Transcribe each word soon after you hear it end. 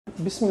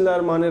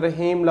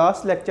बिस्मिल्लाहिर्रहमानिर्रहीम।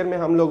 Last lecture में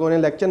हम लोगों ने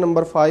लेक्चर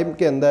नंबर 5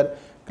 के अंदर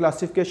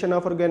क्लासिफिकेशन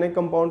ऑफ ऑर्गेनिक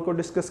कंपाउंड को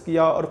डिस्कस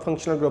किया और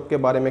फंक्शनल ग्रुप के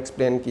बारे में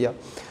एक्सप्लेन किया,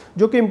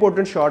 जो कि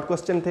इंपॉर्टेंट शॉर्ट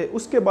क्वेश्चन थे।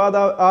 उसके बाद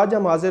आज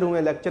हम हाजिर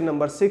हुए लेक्चर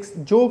नंबर 6,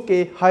 जो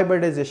कि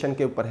हाइब्रिडाइजेशन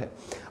के ऊपर है।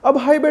 अब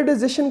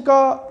हाइब्रिडाइजेशन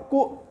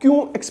को क्यों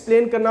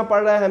एक्सप्लेन करना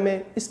पड़ रहा है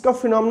हमें, इसका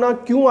फिनोमेना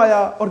क्यों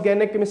आया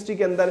ऑर्गेनिक केमिस्ट्री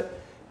के अंदर,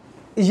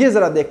 ये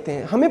ज़रा देखते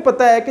हैं। हमें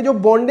पता है कि जो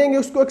बॉन्डिंग है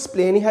उसको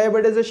एक्सप्लेन ही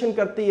हाइब्रिडाइजेशन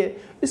करती है।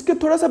 इसके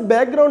थोड़ा सा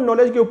बैकग्राउंड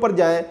नॉलेज के ऊपर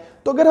जाएं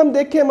तो अगर हम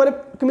देखें हमारे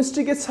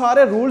केमिस्ट्री के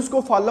सारे रूल्स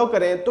को फॉलो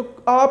करें तो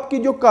आपकी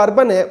जो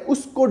कार्बन है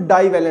उसको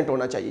डाईवैलेंट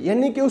होना चाहिए,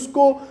 यानी कि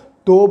उसको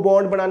 2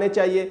 बॉन्ड बनाने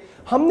चाहिए।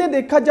 हमने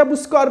देखा जब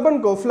उस कार्बन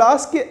को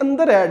फ्लास्क के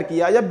अंदर ऐड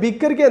किया या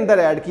बीकर के अंदर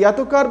ऐड किया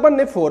तो कार्बन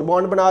ने 4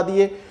 बॉन्ड बना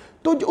दिए।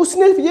 तो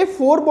उसने ये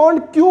 4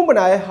 बॉन्ड क्यों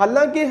बनाए,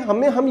 हालांकि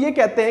हम ये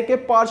कहते हैं कि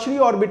पार्शियली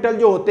ऑर्बिटल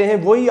जो होते हैं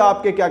वही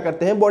आपके क्या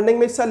करते हैं, बॉन्डिंग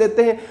में हिस्सा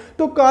लेते हैं।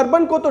 तो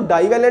कार्बन को तो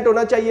डाईवैलेंट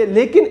होना चाहिए,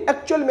 लेकिन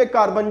एक्चुअल में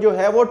कार्बन जो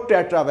है वो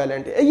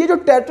टेट्रावैलेंट है। ये जो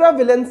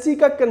टेट्रावैलेंसी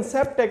का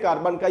कंसेप्ट है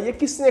कार्बन का, ये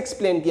किसने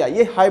एक्सप्लेन किया?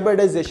 ये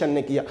हाइब्रिडाइजेशन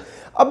ने किया।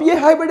 अब ये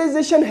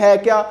हाइब्रिडाइजेशन है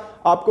क्या,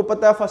 आपको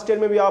पता है फर्स्ट ईयर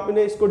में भी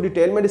आपने इसको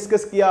डिटेल में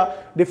डिस्कस किया,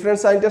 डिफरेंट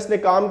साइंटिस्ट ने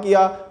काम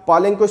किया,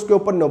 पालिंग को इसके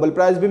ऊपर नोबेल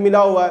प्राइज भी मिला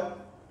हुआ है।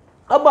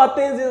 अब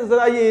आते हैं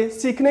जरा ये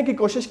सीखने की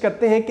कोशिश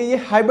करते हैं कि ये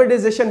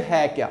हाइब्रिडाइजेशन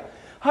है क्या।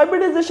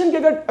 हाइब्रिडाइजेशन की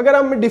अगर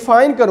हम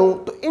डिफाइन करूं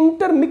तो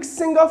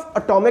इंटरमिक्सिंग ऑफ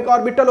एटॉमिक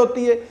ऑर्बिटल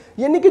होती है,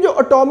 यानी कि जो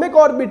एटॉमिक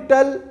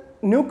ऑर्बिटल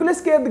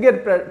न्यूक्लियस के इर्द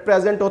गिर्द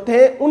प्रेजेंट होते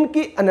हैं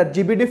उनकी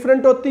एनर्जी भी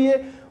डिफरेंट होती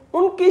है,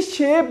 उनकी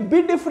शेप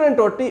भी डिफरेंट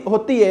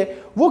होती है।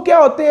 वो क्या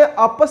होते हैं,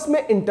 आपस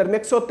में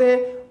इंटरमिक्स होते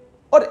हैं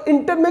और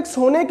इंटरमिक्स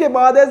होने के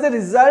बाद एज ए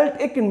रिजल्ट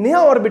एक नया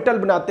ऑर्बिटल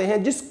बनाते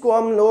हैं जिसको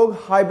हम लोग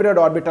हाइब्रिड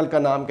ऑर्बिटल का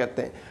नाम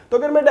कहते हैं। तो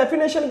अगर मैं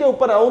डेफिनेशन के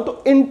ऊपर आऊं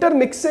तो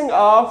intermixing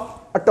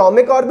of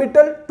atomic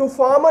orbital to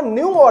form a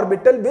new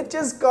orbital which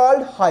is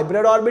called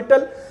hybrid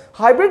orbital.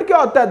 Hybrid क्या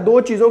होता है, 2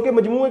 चीजों के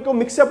मजमूए को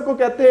मिक्सअप को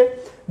कहते हैं,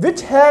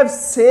 which have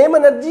same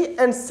energy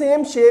and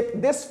same shape.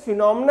 This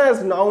phenomena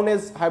is known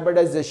as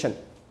hybridisation.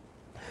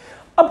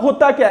 अब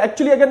होता क्या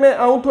एक्चुअली, अगर मैं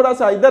आऊं थोड़ा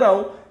सा इधर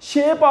आऊं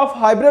शेप ऑफ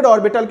हाइब्रिड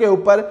ऑर्बिटल के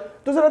ऊपर,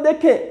 तो जरा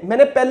देखें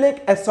मैंने पहले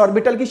एक एस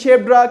ऑर्बिटल की शेप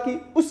ड्रा की,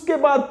 उसके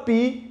बाद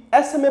पी।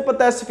 एस हमें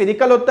पता है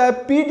स्फेरिकल होता है,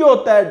 पी जो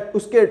होता है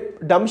उसके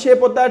डम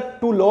शेप होता है,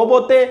 2 लोब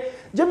होते हैं।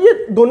 जब ये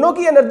दोनों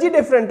की एनर्जी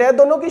डिफरेंट है,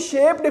 दोनों की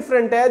शेप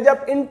डिफरेंट है,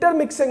 जब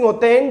इंटरमिक्सिंग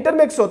होते हैं,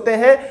 इंटरमिक्स होते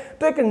हैं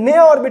तो एक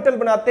नया ऑर्बिटल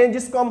बनाते हैं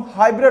जिसको हम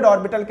हाइब्रिड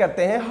ऑर्बिटल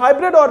कहते हैं।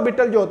 हाइब्रिड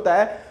ऑर्बिटल जो होता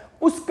है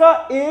उसका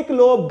एक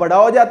लोब बड़ा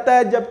हो जाता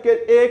है जबकि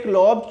एक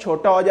लोब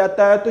छोटा हो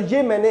जाता है। तो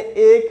ये मैंने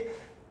एक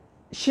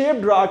शेप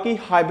ड्रा की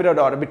हाइब्रिड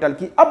ऑर्बिटल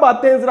की। अब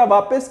आते हैं जरा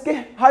वापस के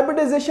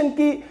हाइब्रिडाइजेशन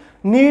की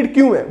नीड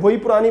क्यों है। वही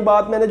पुरानी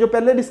बात मैंने जो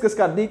पहले डिस्कस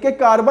कर दी कि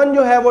कार्बन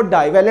जो है वो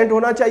डाईवैलेंट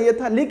होना चाहिए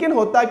था, लेकिन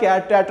होता क्या है,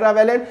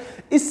 टेट्रावैलेंट।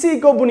 इसी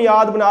को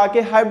बुनियाद बना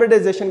के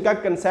हाइब्रिडाइजेशन का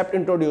कंसेप्ट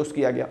इंट्रोड्यूस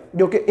किया गया,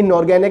 जो कि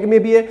इनऑर्गेनिक में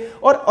भी है।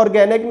 और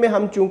ऑर्गेनिक में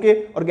हम चूंकि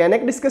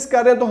ऑर्गेनिक डिस्कस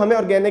कर रहे हैं तो हमें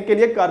ऑर्गेनिक के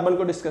लिए कार्बन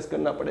को डिस्कस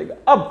करना पड़ेगा।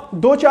 अब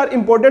 2-4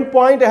 इंपॉर्टेंट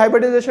पॉइंट है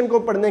हाइब्रिडाइजेशन को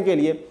पढ़ने के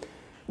लिए।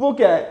 वो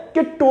क्या है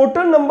कि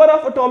total number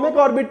of atomic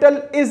orbital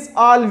is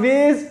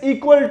always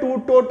equal to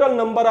total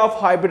number of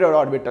hybrid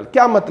orbital.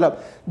 क्या मतलब,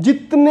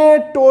 जितने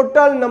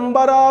total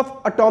number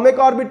of atomic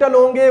orbital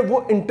होंगे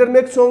वो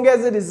इंटरमिक्स होंगे,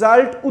 एज ए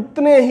रिजल्ट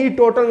उतने ही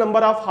total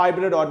number of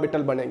hybrid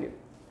orbital बनेंगे।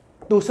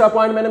 दूसरा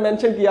पॉइंट मैंने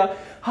मेंशन किया,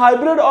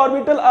 hybrid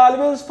orbital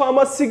always form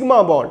a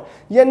sigma bond,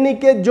 यानी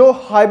कि जो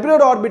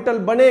हाइब्रिड ऑर्बिटल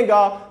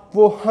बनेगा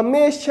वो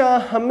हमेशा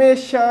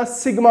हमेशा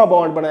सिग्मा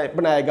बॉन्ड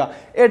बनाएगा।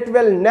 It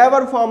will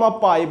never form a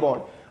pi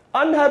bond.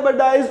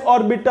 Unhybridised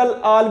orbital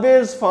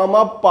always form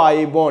a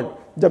pi bond.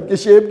 जबकि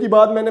शेप की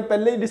बात मैंने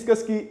पहले ही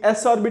डिस्कस की,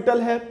 एस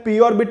ऑर्बिटल है, पी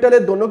ऑर्बिटल है,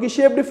 दोनों की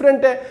शेप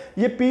डिफरेंट है।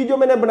 ये पी जो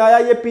मैंने बनाया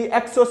ये पी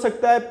एक्स हो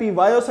सकता है, पी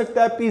वाई हो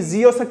सकता है, पी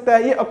जी हो सकता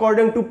है। ये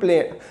अकॉर्डिंग टू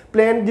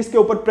प्लेन जिसके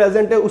ऊपर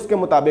प्रेजेंट है उसके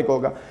मुताबिक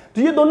होगा।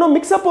 तो ये दोनों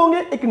मिक्सअप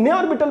होंगे, एक नया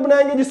ऑर्बिटल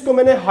बनाएंगे जिसको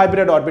मैंने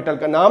हाइब्रिड ऑर्बिटल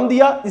का नाम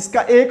दिया।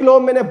 इसका एक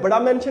लोब मैंने बड़ा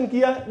मेंशन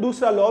किया,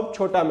 दूसरा लोब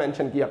छोटा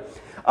मेंशन किया।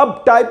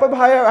 अब type of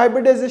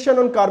hybridisation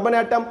on carbon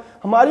atom,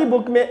 हमारी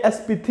बुक में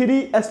sp3,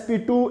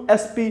 sp2,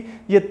 sp,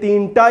 ये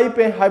 3 टाइप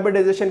है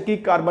हाइब्रिडाइजेशन की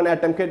कार्बन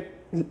एटम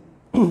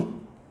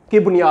की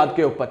बुनियाद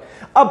के ऊपर।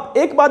 अब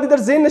एक बात इधर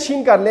ज़हन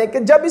नशीन कर लें कि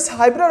जब इस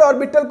हाइब्रिड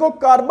ऑर्बिटल को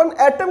कार्बन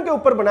एटम के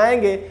ऊपर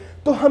बनाएंगे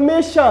तो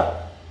हमेशा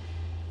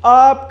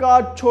आपका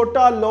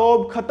छोटा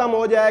लोब खत्म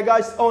हो जाएगा,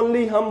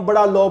 ओनली हम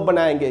बड़ा लोब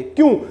बनाएंगे।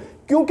 क्यों?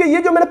 क्योंकि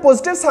ये जो मैंने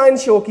पॉजिटिव साइन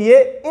शो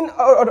किए इन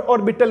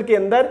ऑर्बिटल के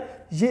अंदर,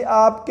 ये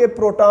आपके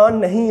प्रोटॉन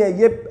नहीं है,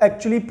 ये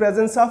एक्चुअली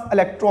प्रेजेंस ऑफ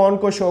इलेक्ट्रॉन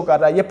को शो कर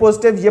रहा है। ये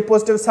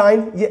पॉजिटिव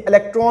साइन ये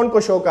इलेक्ट्रॉन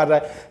को शो कर रहा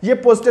है। ये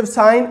पॉजिटिव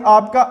साइन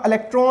आपका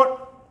इलेक्ट्रॉन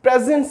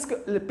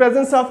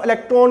प्रेजेंस ऑफ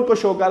इलेक्ट्रॉन को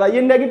शो कर रहा है।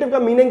 ये नेगेटिव का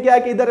मीनिंग क्या है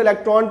कि इधर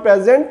इलेक्ट्रॉन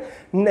प्रेजेंट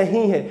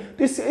नहीं है।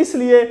 तो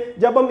इसलिए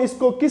जब हम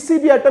इसको किसी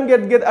भी एटम के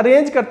इर्द-गिर्द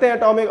अरेंज करते हैं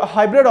एटॉमिक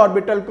हाइब्रिड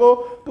ऑर्बिटल को,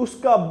 तो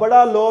उसका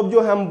बड़ा लोब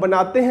जो हम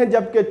बनाते हैं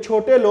जबकि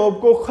छोटे लोब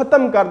को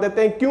खत्म कर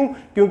देते हैं। क्यों?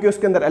 क्योंकि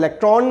उसके अंदर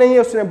इलेक्ट्रॉन नहीं है,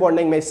 उसने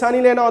बॉन्डिंग में हिस्सा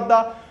नहीं लेना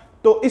होता।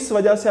 तो इस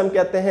वजह से हम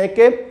कहते हैं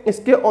कि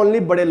इसके ओनली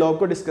बड़े लॉ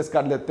को डिस्कस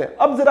कर लेते हैं।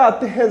 अब जरा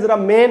आते हैं जरा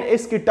मेन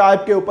इसकी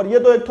टाइप के ऊपर। ये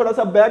तो एक थोड़ा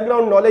सा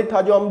बैकग्राउंड नॉलेज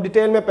था जो हम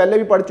डिटेल में पहले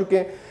भी पढ़ चुके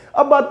हैं।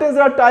 अब आते हैं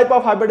जरा टाइप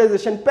ऑफ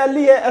हाइब्रिडाइजेशन।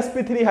 पहली है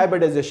sp3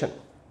 हाइब्रिडाइजेशन।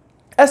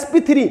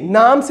 sp3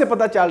 नाम से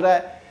पता चल रहा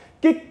है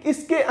कि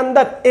इसके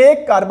अंदर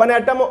एक कार्बन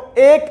एटम,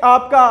 एक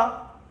आपका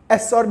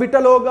s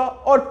ऑर्बिटल होगा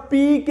और p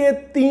के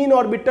 3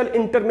 ऑर्बिटल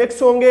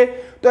इंटरमिक्स होंगे।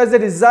 तो एज ए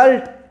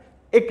रिजल्ट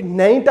एक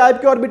नई टाइप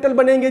के ऑर्बिटल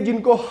बनेंगे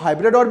जिनको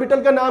हाइब्रिड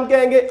ऑर्बिटल का नाम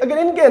कहेंगे। अगर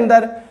इनके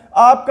अंदर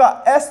आपका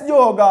s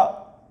जो होगा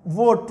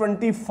वो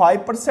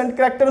 25%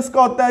 करैक्टर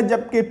उसका होता है,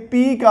 जबकि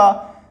p का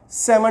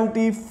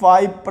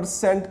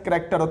 75%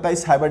 करैक्टर होता है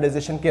इस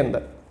हाइब्रिडाइजेशन के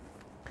अंदर।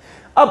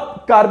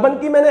 अब कार्बन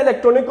की मैंने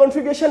इलेक्ट्रॉनिक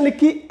कॉन्फ़िगरेशन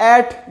लिखी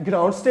एट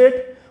ग्राउंड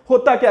स्टेट।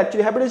 होता क्या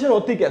एक्चुअली हाइब्रिडाइजेशन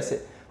होती कैसे,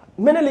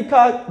 मैंने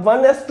लिखा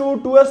 1s2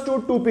 2s2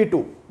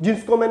 2p2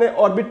 जिसको मैंने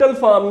ऑर्बिटल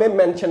फॉर्म में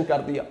मेंशन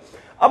कर दिया।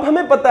 अब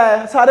हमें पता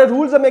है सारे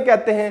रूल्स हमें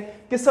कहते हैं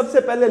कि सबसे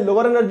पहले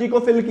लोअर एनर्जी को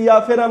फिल किया,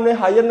 फिर हमने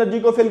हायर एनर्जी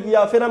को फिल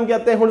किया, फिर हम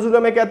कहते हैं हुनजुर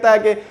में कहता है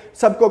कि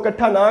सबको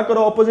इकट्ठा ना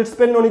करो, ऑपोजिट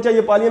स्पिन होनी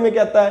चाहिए, पालिया में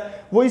कहता है,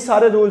 वही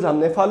सारे रूल्स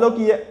हमने फॉलो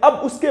किए।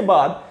 अब उसके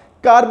बाद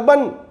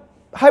कार्बन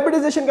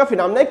हाइब्रिडाइजेशन का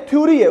फिनोमेना एक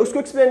थ्योरी है, उसको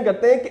एक्सप्लेन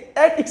करते हैं कि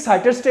एट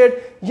एक्साइटेड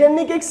स्टेट,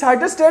 यानी कि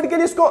एक्साइटेड स्टेट के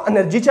लिए इसको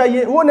एनर्जी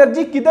चाहिए। वो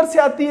एनर्जी किधर से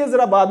आती है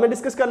जरा बाद में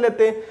डिस्कस कर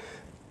लेते हैं।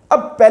 अब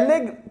पहले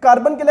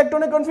कार्बन की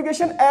electronic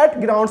configuration eight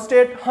ground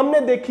state हमने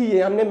देखी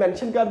है, हमने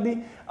मेंशन कर दी।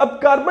 अब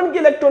कार्बन की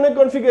electronic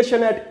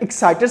configuration eight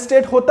excited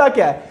state होता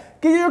क्या है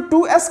कि ये जो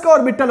 2s का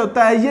ऑर्बिटल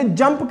होता है ये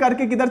जंप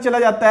करके किधर चला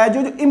जाता है, जो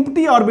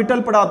एम्प्टी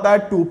ऑर्बिटल पड़ा होता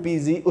है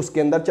 2pz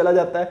उसके अंदर चला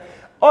जाता है।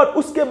 और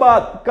उसके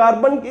बाद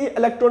कार्बन की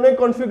electronic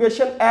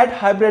configuration eight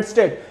hybrid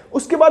state,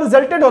 उसके बाद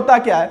रिजल्टेड होता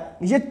क्या है,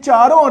 ये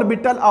चारों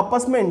ऑर्बिटल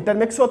आपस में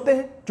इंटरमिक्स होते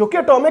हैं जो कि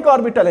एटॉमिक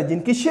ऑर्बिटल है,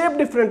 जिनकी शेप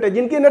डिफरेंट है,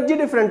 जिनकी एनर्जी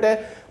डिफरेंट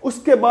है।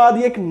 उसके बाद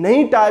ये एक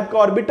नई टाइप का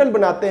ऑर्बिटल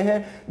बनाते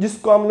हैं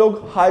जिसको हम लोग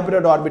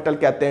हाइब्रिड ऑर्बिटल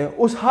कहते हैं।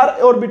 उस हर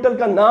ऑर्बिटल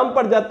का नाम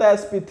पड़ जाता है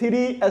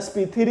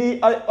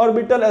sp3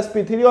 orbital,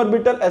 sp3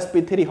 orbital,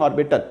 sp3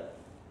 orbital.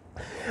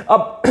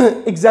 अब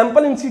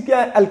एग्जांपल इनकी क्या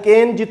है,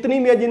 अल्केन जितनी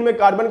भी है जिनमें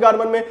कार्बन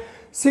कार्बन में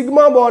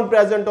सिग्मा बॉन्ड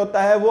प्रेजेंट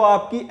होता है वो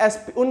आपकी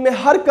उनमें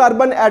हर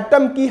कार्बन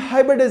एटम की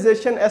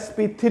हाइब्रिडाइजेशन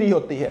sp3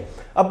 होती है।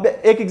 अब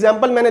एक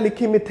एग्जांपल मैंने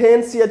लिखी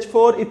मिथेन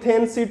CH4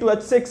 इथेन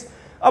C2H6।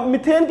 अब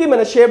मिथेन की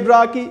मैंने शेप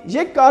ड्रा की,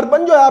 ये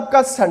कार्बन जो है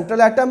आपका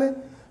सेंट्रल एटम है,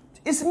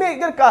 इसमें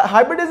अगर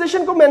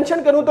हाइब्रिडाइजेशन को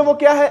मेंशन करूं तो वो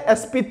क्या है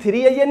sp3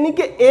 है, यानी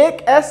कि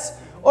एक s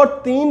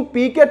और 3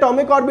 p के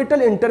एटॉमिक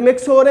ऑर्बिटल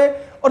इंटरमिक्स हो रहे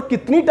हैं। और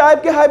कितनी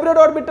टाइप के हाइब्रिड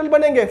ऑर्बिटल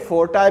बनेंगे,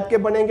 4 टाइप के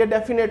बनेंगे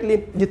डेफिनेटली।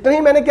 जितने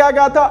ही मैंने क्या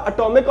कहा था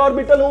एटॉमिक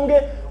ऑर्बिटल होंगे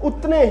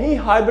उतने ही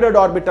हाइब्रिड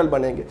ऑर्बिटल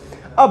बनेंगे।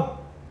 अब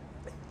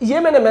ये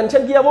मैंने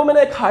मेंशन किया, वो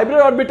मैंने एक हाइब्रिड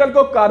ऑर्बिटल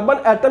को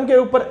कार्बन एटम के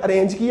ऊपर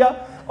अरेंज किया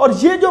और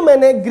ये जो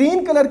मैंने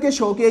ग्रीन कलर के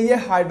शो किए ये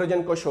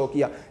हाइड्रोजन को शो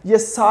किया। ये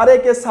सारे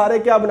के सारे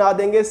क्या बना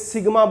देंगे,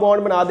 सिग्मा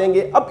बॉन्ड बना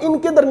देंगे। अब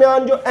इनके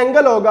दरमियान जो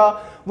एंगल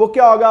होगा वो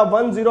क्या होगा,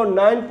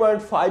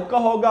 109.5 का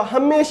होगा।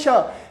 हमेशा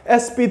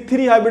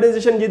sp3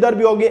 हाइब्रिडाइजेशन जिधर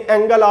भी होगी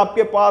एंगल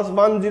आपके पास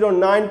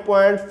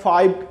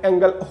 109.5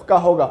 एंगल का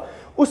होगा।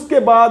 उसके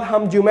बाद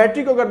हम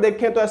ज्योमेट्री को अगर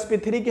देखें तो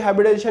sp3 की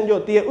हाइब्रिडाइजेशन जो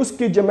होती है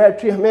उसकी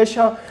ज्योमेट्री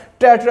हमेशा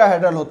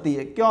टेट्राहेड्रल होती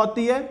है। क्या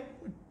होती है,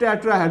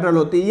 टेट्राहेड्रल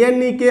होती है,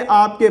 यानी कि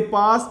आपके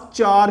पास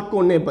 4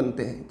 कोने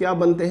बनते हैं। क्या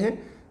बनते हैं,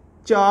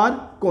 4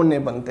 कोने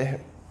बनते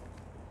हैं।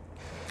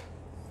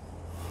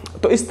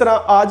 तो इस तरह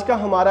आज का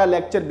हमारा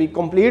लेक्चर भी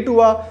कंप्लीट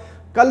हुआ।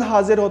 कल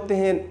हाजिर होते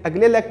हैं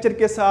अगले लेक्चर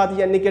के साथ,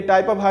 यानी कि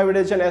टाइप ऑफ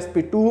हाइब्रिडाइजेशन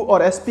sp2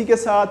 और sp के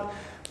साथ।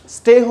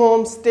 Stay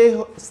home,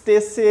 stay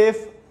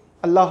safe.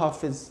 अल्लाह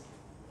हाफिज़।